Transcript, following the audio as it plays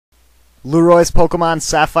Lueroi's Pokemon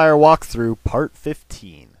Sapphire walkthrough, Part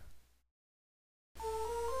 15.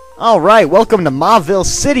 Alright, welcome to Mauville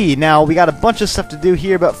City! Now, we got a bunch of stuff to do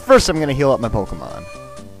here, but first I'm gonna heal up my Pokemon.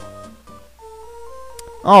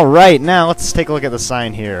 Alright, now let's take a look at the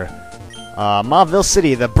sign here. Mauville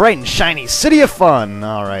City, the bright and shiny city of fun!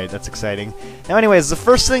 Alright, that's exciting. Now anyways, the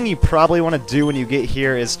first thing you probably want to do when you get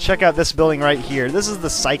here is check out this building right here. This is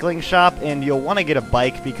the cycling shop, and you'll want to get a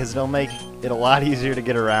bike because it'll make it a lot easier to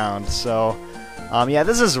get around. So, yeah,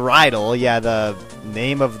 this is Rydell. Yeah, the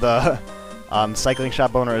name of the cycling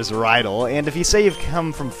shop owner is Rydell. And if you say you've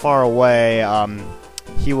come from far away,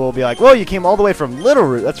 he will be like, "Whoa, you came all the way from Little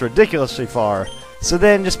Root? That's ridiculously far." So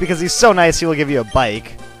then, just because he's so nice, he will give you a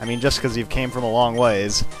bike. I mean, just because you came from a long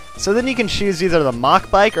ways. So then you can choose either the Mach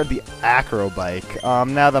Bike or the Acro Bike.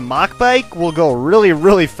 Now, the Mach Bike will go really,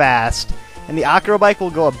 really fast, and the Acro Bike will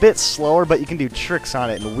go a bit slower, but you can do tricks on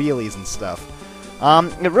it and wheelies and stuff.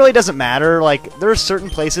 It really doesn't matter. Like, there are certain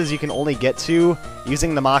places you can only get to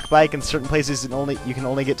using the Mach Bike, and certain places you can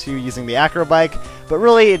only get to using the Acro Bike. But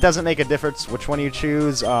really, it doesn't make a difference which one you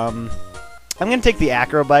choose. I'm going to take the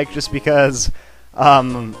Acro Bike just because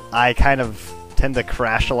I kind of tend to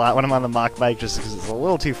crash a lot when I'm on the Mach Bike just because it's a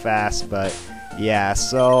little too fast, but yeah.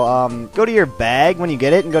 So go to your bag when you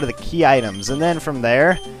get it and go to the key items, and then from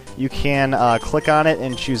there you can click on it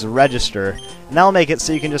and choose register, and that'll make it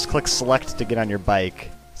so you can just click select to get on your bike.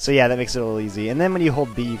 So yeah, that makes it a little easy, and then when you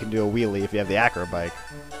hold B you can do a wheelie if you have the Acro Bike.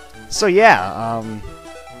 So yeah,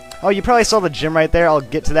 oh, you probably saw the gym right there. I'll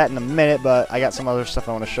get to that in a minute, but I got some other stuff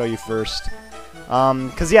I want to show you first.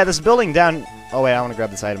 Cause yeah, this building down, oh wait, I want to grab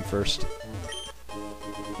this item first.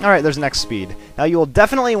 Alright, there's next speed. Now, you will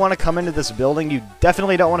definitely want to come into this building. You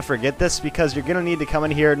definitely don't want to forget this because you're going to need to come in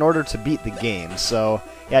here in order to beat the game. So,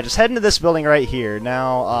 yeah, just head into this building right here.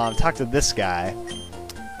 Now, talk to this guy.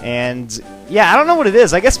 And, yeah, I don't know what it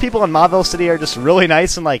is. I guess people in Mauville City are just really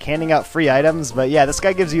nice and, like, handing out free items. But, yeah, this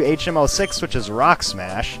guy gives you HM06, which is Rock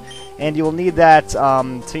Smash. And you will need that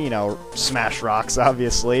to, you know, smash rocks,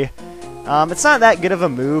 obviously. It's not that good of a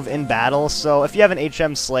move in battle, so if you have an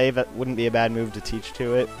HM Slave, it wouldn't be a bad move to teach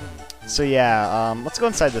to it. So yeah, let's go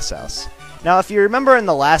inside this house. Now, if you remember in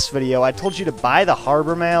the last video, I told you to buy the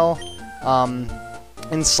Harbor Mail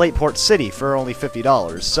in Slateport City for only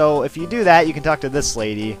 $50. So if you do that, you can talk to this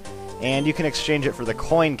lady, and you can exchange it for the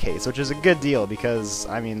coin case, which is a good deal because,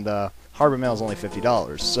 I mean, the Harbor Mail is only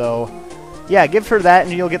 $50. So yeah, give her that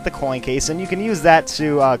and you'll get the coin case, and you can use that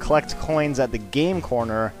to collect coins at the game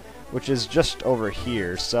corner, which is just over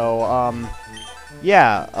here. So,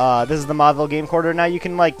 yeah, this is the Mauville game corner. Now you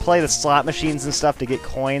can, like, play the slot machines and stuff to get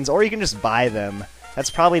coins, or you can just buy them. That's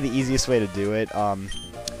probably the easiest way to do it. And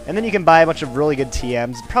then you can buy a bunch of really good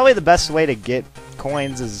TMs. Probably the best way to get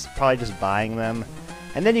coins is probably just buying them.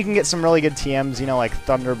 And then you can get some really good TMs, you know, like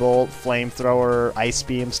Thunderbolt, Flamethrower, Ice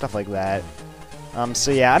Beam, stuff like that.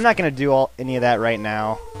 So yeah, I'm not going to do any of that right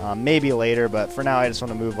now. Maybe later, but for now I just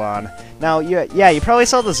want to move on. Now, yeah, you probably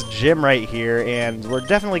saw this gym right here, and we're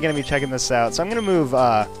definitely going to be checking this out. So I'm going to move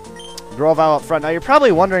Groval up front. Now, you're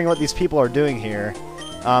probably wondering what these people are doing here.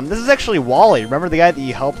 This is actually Wally. Remember the guy that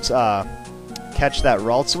you helped catch that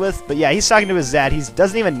Ralts with? But yeah, he's talking to his dad. He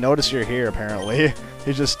doesn't even notice you're here, apparently.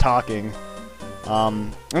 He's just talking.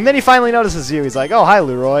 And then he finally notices you. He's like, "Oh, hi,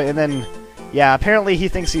 Lueroi." And then, yeah, apparently he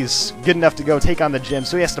thinks he's good enough to go take on the gym,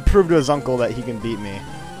 so he has to prove to his uncle that he can beat me,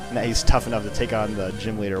 and that he's tough enough to take on the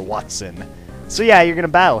gym leader, Watson. So yeah, you're going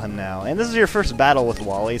to battle him now. And this is your first battle with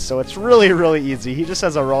Wally, so it's really, really easy. He just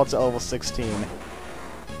has a Ralts at level 16.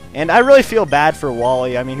 And I really feel bad for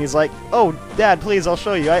Wally. I mean, he's like, "Oh, Dad, please, I'll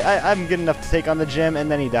show you. I'm good enough to take on the gym,"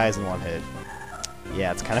 and then he dies in one hit.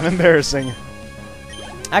 Yeah, it's kind of embarrassing.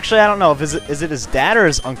 Actually, I don't know. Is it his dad or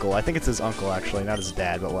his uncle? I think it's his uncle, actually, not his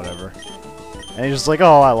dad, but whatever. And he's just like,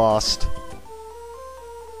 "Oh, I lost."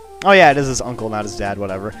 Oh yeah, it is his uncle, not his dad,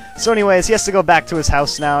 whatever. So anyways, he has to go back to his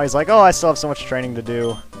house now. He's like, "Oh, I still have so much training to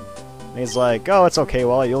do." And he's like, "Oh, it's okay,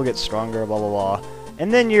 Wally, you'll get stronger, blah, blah, blah."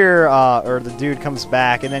 And then the dude comes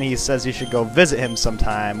back, and then he says you should go visit him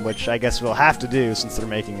sometime, which I guess we'll have to do since they're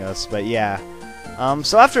making us, but yeah.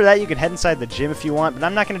 So after that, you can head inside the gym if you want, but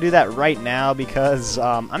I'm not going to do that right now because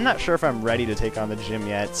I'm not sure if I'm ready to take on the gym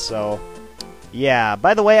yet, so yeah.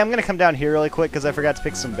 By the way, I'm going to come down here really quick because I forgot to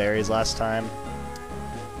pick some berries last time.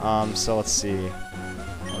 So let's see.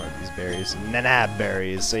 What are these berries? Nanab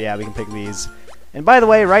berries. So yeah, we can pick these. And by the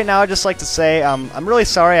way, right now I'd just like to say, I'm really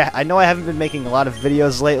sorry. I know I haven't been making a lot of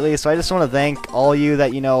videos lately, so I just want to thank all you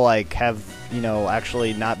that, you know, like, have, you know,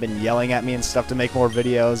 actually not been yelling at me and stuff to make more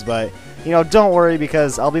videos, but, you know, don't worry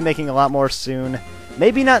because I'll be making a lot more soon.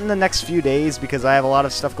 Maybe not in the next few days because I have a lot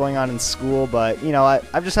of stuff going on in school, but, you know,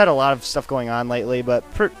 I've just had a lot of stuff going on lately, but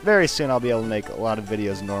very soon I'll be able to make a lot of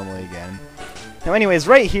videos normally again. Now anyways,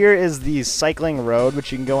 right here is the cycling road,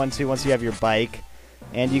 which you can go into once you have your bike,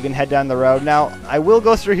 and you can head down the road. Now, I will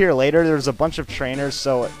go through here later. There's a bunch of trainers,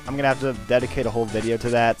 so I'm going to have to dedicate a whole video to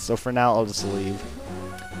that, so for now I'll just leave.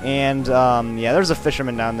 And, yeah, there's a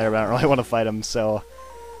fisherman down there, but I don't really want to fight him, so...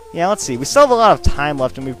 Yeah, let's see. We still have a lot of time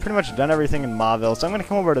left, and we've pretty much done everything in Mauville, so I'm going to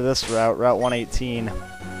come over to this route, Route 118,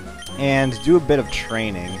 and do a bit of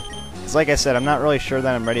training. Because like I said, I'm not really sure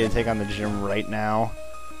that I'm ready to take on the gym right now.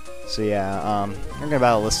 So yeah, I'm going to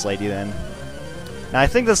battle this lady then. Now, I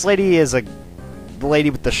think this lady is the lady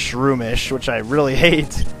with the Shroomish, which I really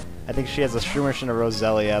hate. I think she has a Shroomish and a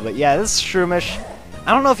Roselia, but yeah, this Shroomish...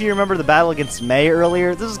 I don't know if you remember the battle against May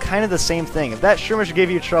earlier. This is kind of the same thing. If that Shroomish gave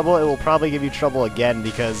you trouble, it will probably give you trouble again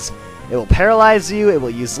because it will paralyze you, it will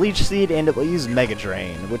use Leech Seed, and it will use Mega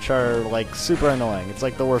Drain, which are, like, super annoying. It's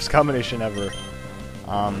like the worst combination ever.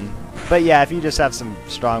 But yeah, if you just have some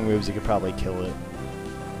strong moves, you could probably kill it.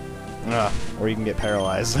 Or you can get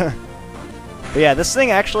paralyzed. But yeah, this thing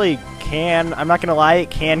actually can, I'm not going to lie, it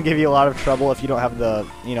can give you a lot of trouble if you don't have the,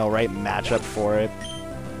 you know, right matchup for it.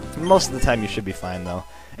 Most of the time you should be fine, though.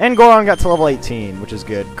 And Goron got to level 18, which is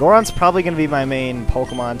good. Goron's probably going to be my main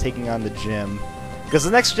Pokemon taking on the gym. Because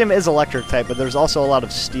the next gym is Electric type, but there's also a lot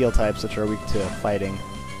of Steel types which are weak to fighting.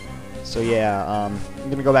 So yeah, I'm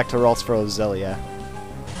going to go back to Ralts for Roselia.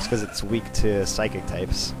 Just because it's weak to Psychic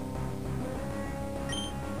types.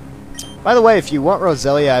 By the way, if you want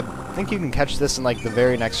Roselia, I think you can catch this in like the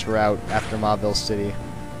very next route after Mauville City.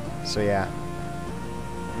 So yeah.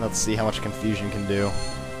 Let's see how much confusion can do.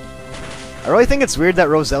 I really think it's weird that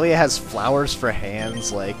Roselia has flowers for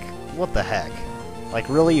hands, like, what the heck? Like,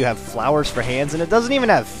 really, you have flowers for hands, and it doesn't even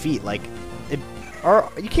have feet, like,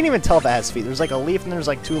 or you can't even tell if it has feet. There's like a leaf and there's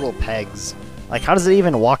like two little pegs. Like, how does it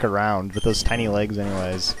even walk around with those tiny legs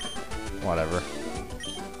anyways? Whatever.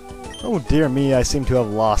 Oh dear me, I seem to have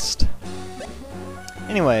lost.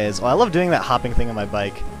 Anyways, well, I love doing that hopping thing on my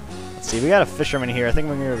bike. Let's see, we got a fisherman here. I think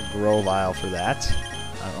we're going to Grovyle for that.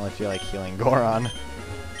 I don't really feel like healing Goron.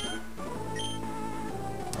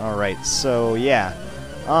 Alright, so yeah.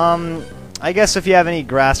 I guess if you have any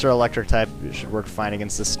grass or electric type, it should work fine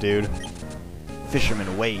against this dude.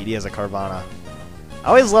 Fisherman Wade, he has a Carvana. I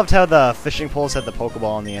always loved how the fishing poles had the Pokeball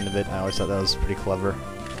on the end of it. I always thought that was pretty clever.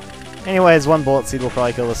 Anyways, one Bullet Seed will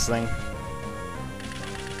probably kill this thing.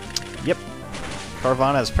 Yep.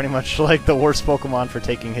 Carvana is pretty much like the worst Pokemon for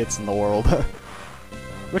taking hits in the world.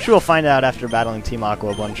 Which we'll find out after battling Team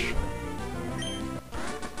Aqua a bunch.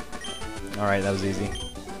 Alright, that was easy.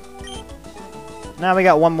 Now we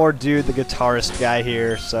got one more dude, the guitarist guy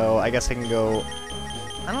here, so I guess I can go...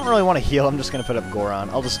 I don't really want to heal, I'm just going to put up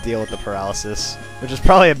Goron. I'll just deal with the paralysis, which is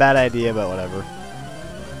probably a bad idea, but whatever.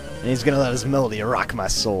 And he's going to let his melody rock my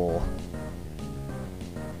soul.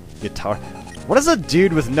 Guitar... What is a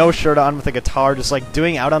dude with no shirt on with a guitar just like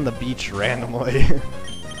doing out on the beach randomly?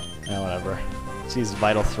 Yeah, whatever. Let's use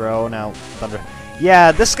Vital Throw, now Thunder...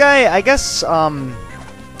 Yeah, this guy, I guess,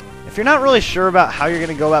 if you're not really sure about how you're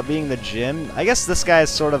going to go about being the gym, I guess this guy is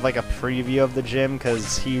sort of like a preview of the gym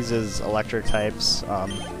because he uses electric types,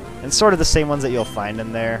 and sort of the same ones that you'll find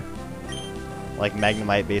in there. Like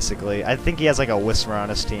Magnemite, basically. I think he has like a Whisper on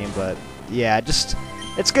his team, but yeah, just,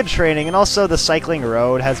 it's good training. And also the Cycling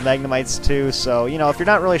Road has Magnemites too, so, you know, if you're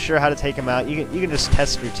not really sure how to take him out, you can just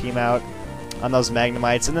test your team out on those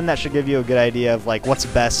Magnemites, and then that should give you a good idea of like what's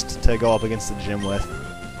best to go up against the gym with.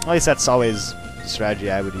 At least that's always the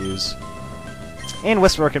strategy I would use. And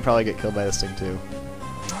Whisperer can probably get killed by this thing too.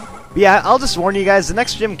 But yeah, I'll just warn you guys, the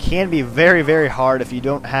next gym can be very, very hard if you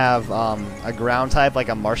don't have a ground type like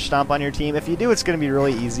a Marsh Stomp on your team. If you do, it's going to be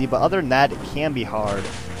really easy, but other than that, it can be hard.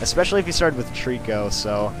 Especially if you started with Trico,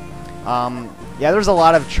 so... yeah, there's a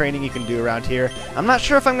lot of training you can do around here. I'm not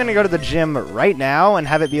sure if I'm going to go to the gym right now and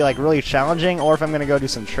have it be like really challenging, or if I'm going to go do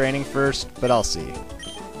some training first, but I'll see.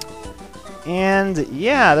 And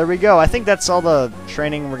yeah, there we go. I think that's all the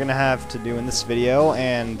training we're going to have to do in this video.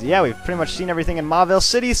 And yeah, we've pretty much seen everything in Mauville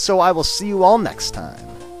City, so I will see you all next time.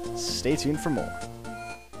 Stay tuned for more.